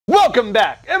Welcome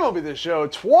back. MLB The Show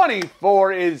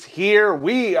 24 is here.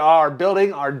 We are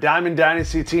building our Diamond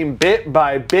Dynasty team bit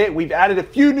by bit. We've added a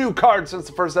few new cards since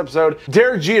the first episode.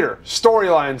 Derek Jeter,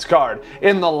 Storylines card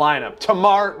in the lineup.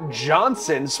 Tamar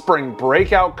Johnson, Spring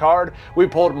Breakout card. We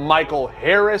pulled Michael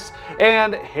Harris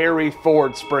and Harry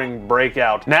Ford, Spring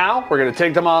Breakout. Now, we're going to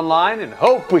take them online and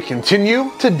hope we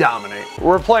continue to dominate.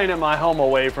 We're playing at my home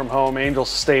away from home, Angels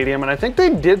Stadium, and I think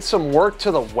they did some work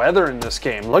to the weather in this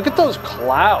game. Look at those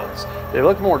clouds. They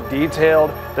look more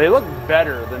detailed. They look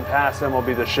better than past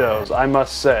MLB The Shows, I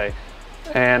must say.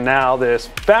 And now this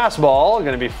fastball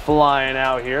going to be flying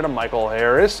out here to Michael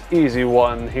Harris. Easy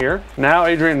one here. Now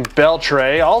Adrian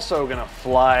Beltre also going to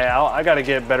fly out. I got to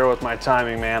get better with my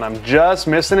timing, man. I'm just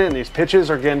missing it, and these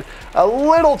pitches are getting a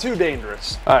little too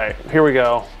dangerous. All right, here we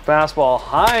go. Fastball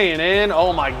high and in.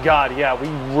 Oh my God, yeah, we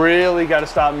really got to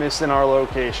stop missing our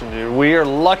location, dude. We are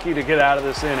lucky to get out of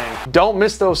this inning. Don't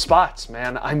miss those spots,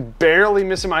 man. I'm barely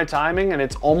missing my timing, and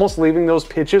it's almost leaving those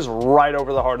pitches right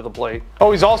over the heart of the plate.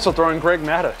 Oh, he's also throwing Greg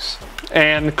Maddux.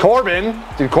 And Corbin,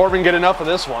 did Corbin get enough of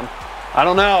this one? I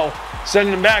don't know.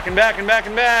 Sending him back and back and back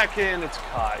and back, and it's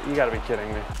caught. You got to be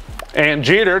kidding me. And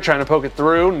Jeter trying to poke it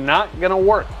through. Not going to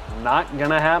work. Not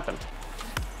going to happen.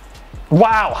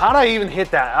 Wow, how did I even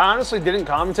hit that? I honestly didn't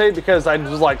commentate because I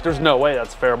was like, there's no way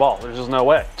that's a fair ball. There's just no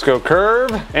way. Let's go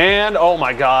curve. And oh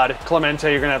my God, Clemente,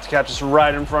 you're going to have to catch this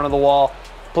right in front of the wall.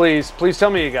 Please, please tell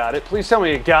me you got it. Please tell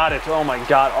me you got it. Oh my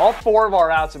God, all four of our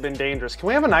outs have been dangerous. Can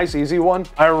we have a nice easy one?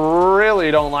 I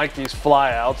really don't like these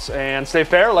fly outs. And stay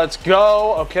fair, let's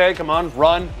go. Okay, come on,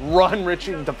 run,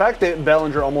 Richie. The fact that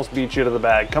Bellinger almost beat you to the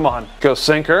bag. Come on, go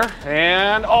sinker.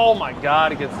 And oh my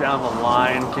God, it gets down the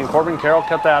line. Can Corbin Carroll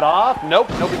cut that off? Nope,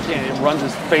 he can't. He runs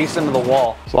his face into the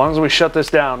wall. As long as we shut this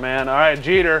down, man. All right,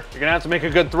 Jeter, you're gonna have to make a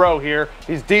good throw here.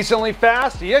 He's decently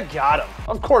fast. You got him.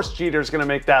 Of course, Jeter's gonna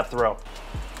make that throw.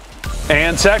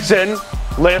 And Sexton,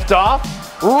 lift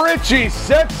off. Richie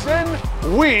Sexton,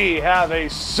 we have a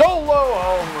solo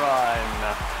home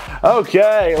run.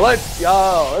 Okay, let's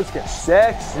go. Let's get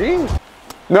sexy.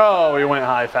 No, he went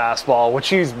high fastball, which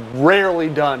he's rarely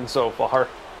done so far.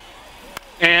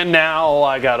 And now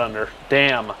I got under.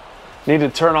 Damn. Need to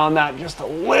turn on that just a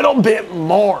little bit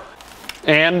more.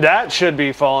 And that should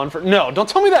be falling for. No, don't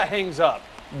tell me that hangs up.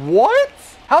 What?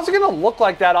 How's it gonna look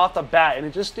like that off the bat? And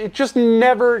it just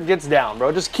never gets down, bro.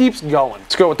 It just keeps going.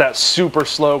 Let's go with that super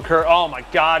slow curve. Oh my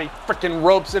God, he freaking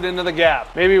ropes it into the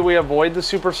gap. Maybe we avoid the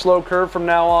super slow curve from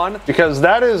now on, because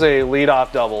that is a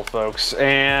leadoff double, folks.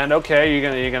 And okay,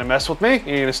 you're gonna mess with me?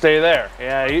 You're gonna stay there?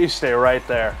 Yeah, you stay right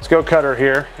there. Let's go cutter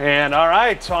here. And all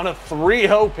right, on a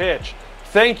 3-0 pitch.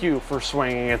 Thank you for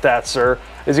swinging at that, sir.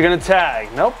 Is he gonna tag?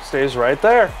 Nope, stays right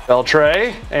there.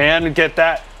 Beltre, and get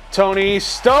that. Tony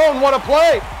Stone, what a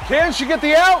play! Can she get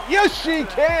the out? Yes, she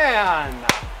can!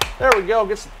 There we go,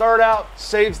 gets the third out,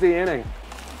 saves the inning.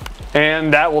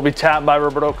 And that will be tapped by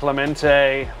Roberto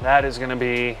Clemente. That is gonna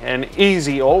be an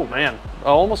easy, oh man,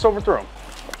 almost overthrew him.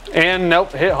 And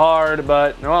nope, hit hard,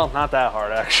 but, well, not that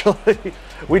hard actually.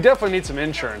 We definitely need some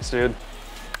insurance, dude.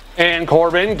 And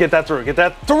Corbin, get that through,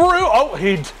 Oh,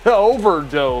 he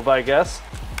overdove, I guess.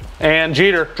 And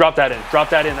Jeter, drop that in.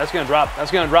 That's gonna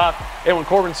drop. And when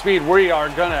Corbin speed, we are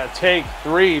gonna take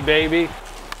 3, baby.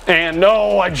 And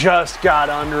no, I just got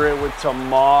under it with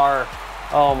Tamar.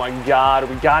 Oh my God,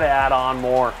 we gotta add on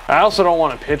more. I also don't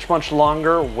want to pitch much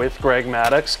longer with Greg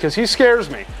Maddux because he scares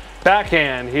me.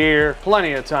 Backhand here,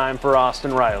 plenty of time for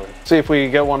Austin Riley. See if we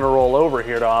can get one to roll over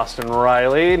here to Austin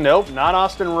Riley. Nope, not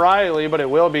Austin Riley, but it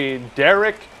will be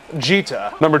Derek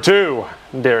Jeter. Number 2,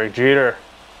 Derek Jeter.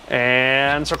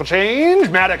 And circle change,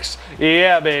 Maddux.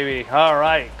 Yeah, baby. All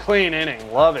right, clean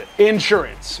inning, love it.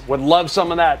 Insurance, would love some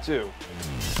of that too.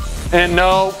 And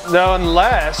no,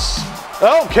 unless,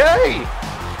 okay,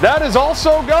 that is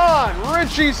also gone.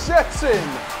 Richie Sexton,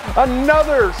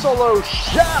 another solo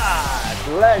shot.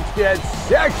 Let's get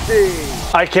sexy.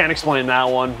 I can't explain that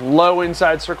one. Low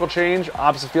inside circle change,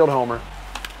 opposite field homer.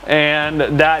 And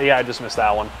that, yeah, I just missed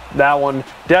that one. That one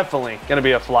definitely gonna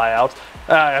be a fly out.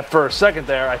 For a second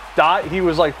there, I thought he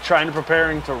was like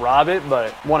preparing to rob it,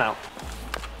 but 1 out.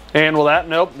 And will that,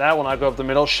 nope, that will not go up the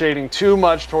middle, shading too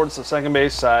much towards the second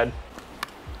base side.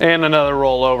 And another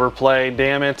rollover play,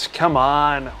 damn it, come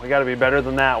on. We gotta be better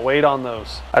than that, wait on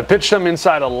those. I pitched them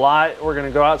inside a lot. We're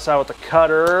gonna go outside with the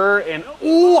cutter, and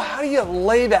ooh, how do you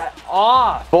lay that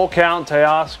off? Full count,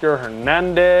 Teoscar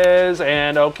Hernandez,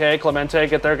 and okay, Clemente,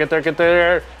 get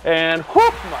there, and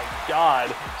whoop, my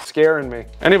God. Scaring me.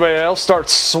 Anybody else start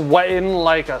sweating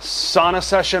like a sauna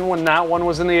session when that one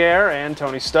was in the air? And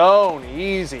Tony Stone,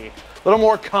 easy. little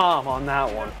more calm on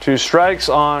that one. 2 strikes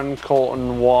on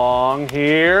Colton Wong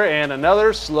here, and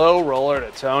another slow roller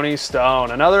to Tony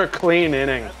Stone. Another clean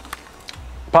inning.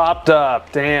 Popped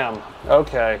up, damn,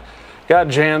 okay. Got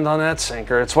jammed on that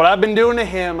sinker. It's what I've been doing to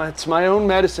him. It's my own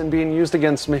medicine being used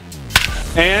against me.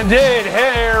 And did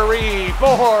Harry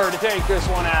Ford take this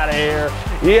one out of here?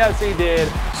 Yes, he did.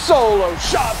 Solo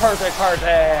shot, perfect.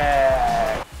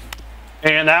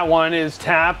 And that one is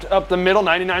tapped up the middle,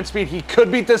 99 speed. He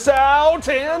could beat this out,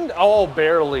 and oh,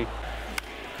 barely.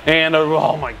 And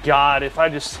oh my God, if I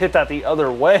just hit that the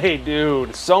other way,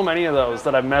 dude. So many of those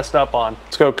that I've messed up on.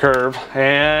 Let's go curve.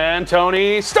 And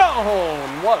Tony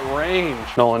Stone, what range.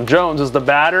 Nolan Jones is the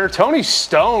batter. Tony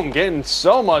Stone getting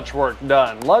so much work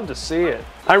done. Love to see it.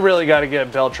 I really got to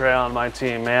get Beltre on my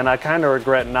team, man. I kind of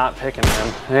regret not picking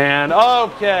him. And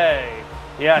okay.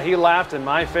 Yeah, he laughed in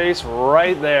my face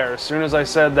right there as soon as I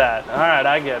said that. All right,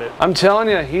 I get it. I'm telling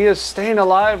you, he is staying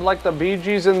alive like the Bee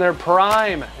Gees in their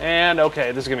prime. And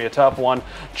okay, this is gonna be a tough one.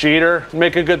 Jeter,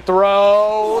 make a good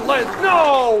throw.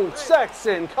 No,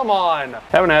 Sexton, come on.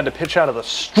 Haven't had to pitch out of the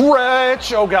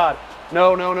stretch. Oh God.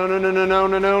 No.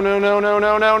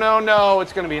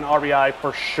 It's gonna be an RBI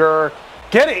for sure.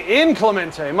 Get it in,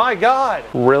 Clemente, my God.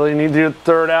 Really need to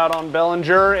third out on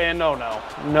Bellinger, and no.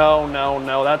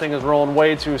 That thing is rolling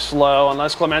way too slow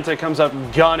unless Clemente comes up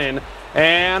gunning,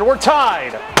 and we're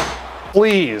tied.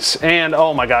 Please, and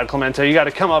oh my God, Clemente, you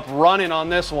gotta come up running on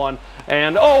this one,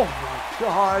 and oh my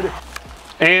God.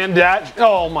 And that,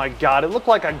 oh my God, it looked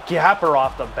like a gapper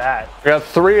off the bat. We got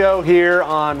 3-0 here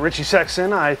on Richie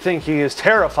Sexton. I think he is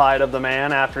terrified of the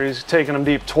man after he's taken him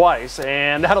deep twice,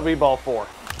 and that'll be ball 4.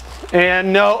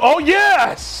 And no, oh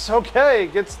yes! Okay,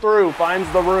 gets through, finds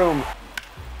the room.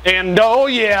 And oh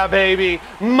yeah, baby,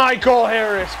 Michael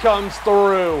Harris comes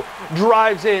through,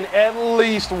 drives in at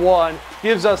least 1,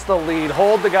 gives us the lead,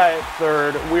 hold the guy at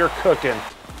third, we're cooking.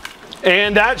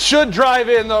 And that should drive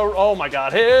in the, oh my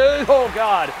God, oh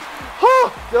God.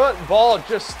 The ball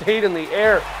just stayed in the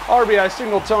air. RBI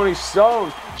single Tony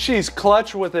Stone. She's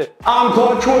clutch with it. I'm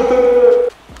clutch with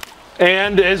it.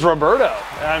 And is Roberto.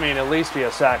 I mean, at least be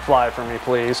a sac fly for me,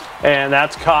 please. And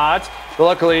that's caught. But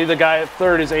luckily, the guy at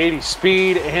third is 80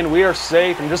 speed, and we are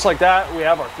safe. And just like that, we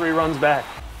have our 3 runs back.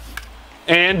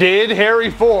 And did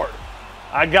Harry Ford.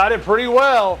 I got it pretty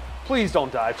well. Please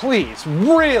don't die, please.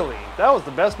 Really? That was the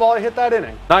best ball I hit that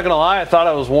inning. Not gonna lie, I thought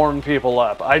I was warming people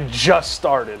up. I just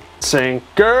started.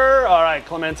 Sinker. All right,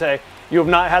 Clemente, you have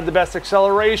not had the best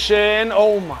acceleration.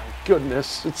 Oh my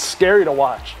goodness, it's scary to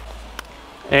watch.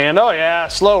 And oh yeah,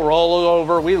 slow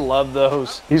rollover. We love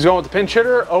those. He's going with the pinch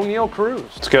hitter, O'Neal Cruz.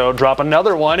 Let's go drop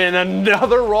another one and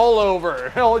another rollover.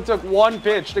 It only took 1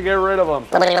 pitch to get rid of him.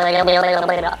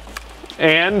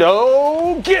 And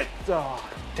oh,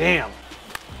 damn.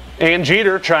 And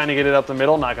Jeter trying to get it up the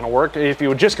middle, not gonna work. If you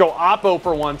would just go oppo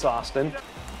for once, Austin.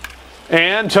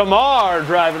 And Tamar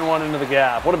driving one into the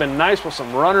gap. Would have been nice with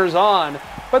some runners on,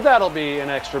 but that'll be an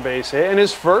extra base hit and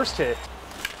his first hit.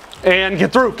 And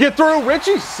get through,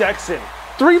 Richie Sexton.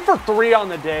 3 for 3 on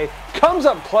the day. Comes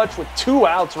up clutch with 2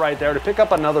 outs right there to pick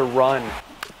up another run.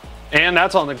 And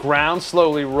that's on the ground,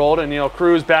 slowly rolled, and O'Neal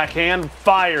Cruz backhand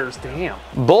fires, damn.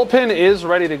 Bullpen is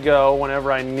ready to go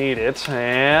whenever I need it,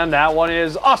 and that one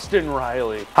is Austin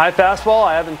Riley. High fastball,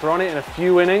 I haven't thrown it in a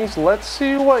few innings. Let's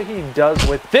see what he does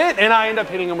with it, and I end up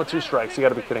hitting him with 2 strikes. You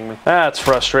gotta be kidding me. That's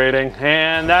frustrating,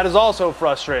 and that is also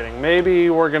frustrating. Maybe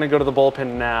we're gonna go to the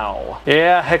bullpen now.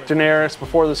 Yeah, Hector Neris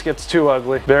before this gets too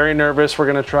ugly. Very nervous, we're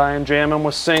gonna try and jam him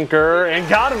with sinker, and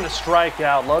got him to strike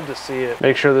out. Love to see it.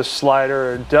 Make sure this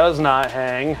slider does not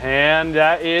hang, and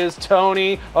that is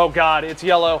Tony. Oh God, it's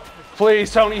yellow.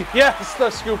 Please, Tony. Yes,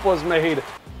 the scoop was made.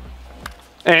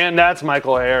 And that's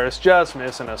Michael Harris, just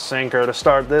missing a sinker to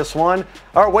start this one.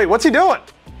 Oh wait, what's he doing?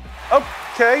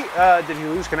 Okay, did he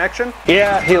lose connection?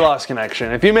 Yeah, he lost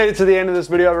connection. If you made it to the end of this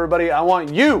video, everybody, I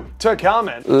want you to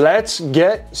comment. Let's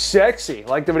get sexy.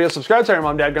 Like the video, subscribe, tell your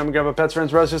mom, dad, grandma, grandpa, pets,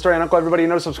 friends, brothers, sister, and uncle, everybody you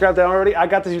know, subscribe to them already. I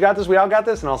got this, you got this, we all got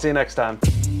this, and I'll see you next time.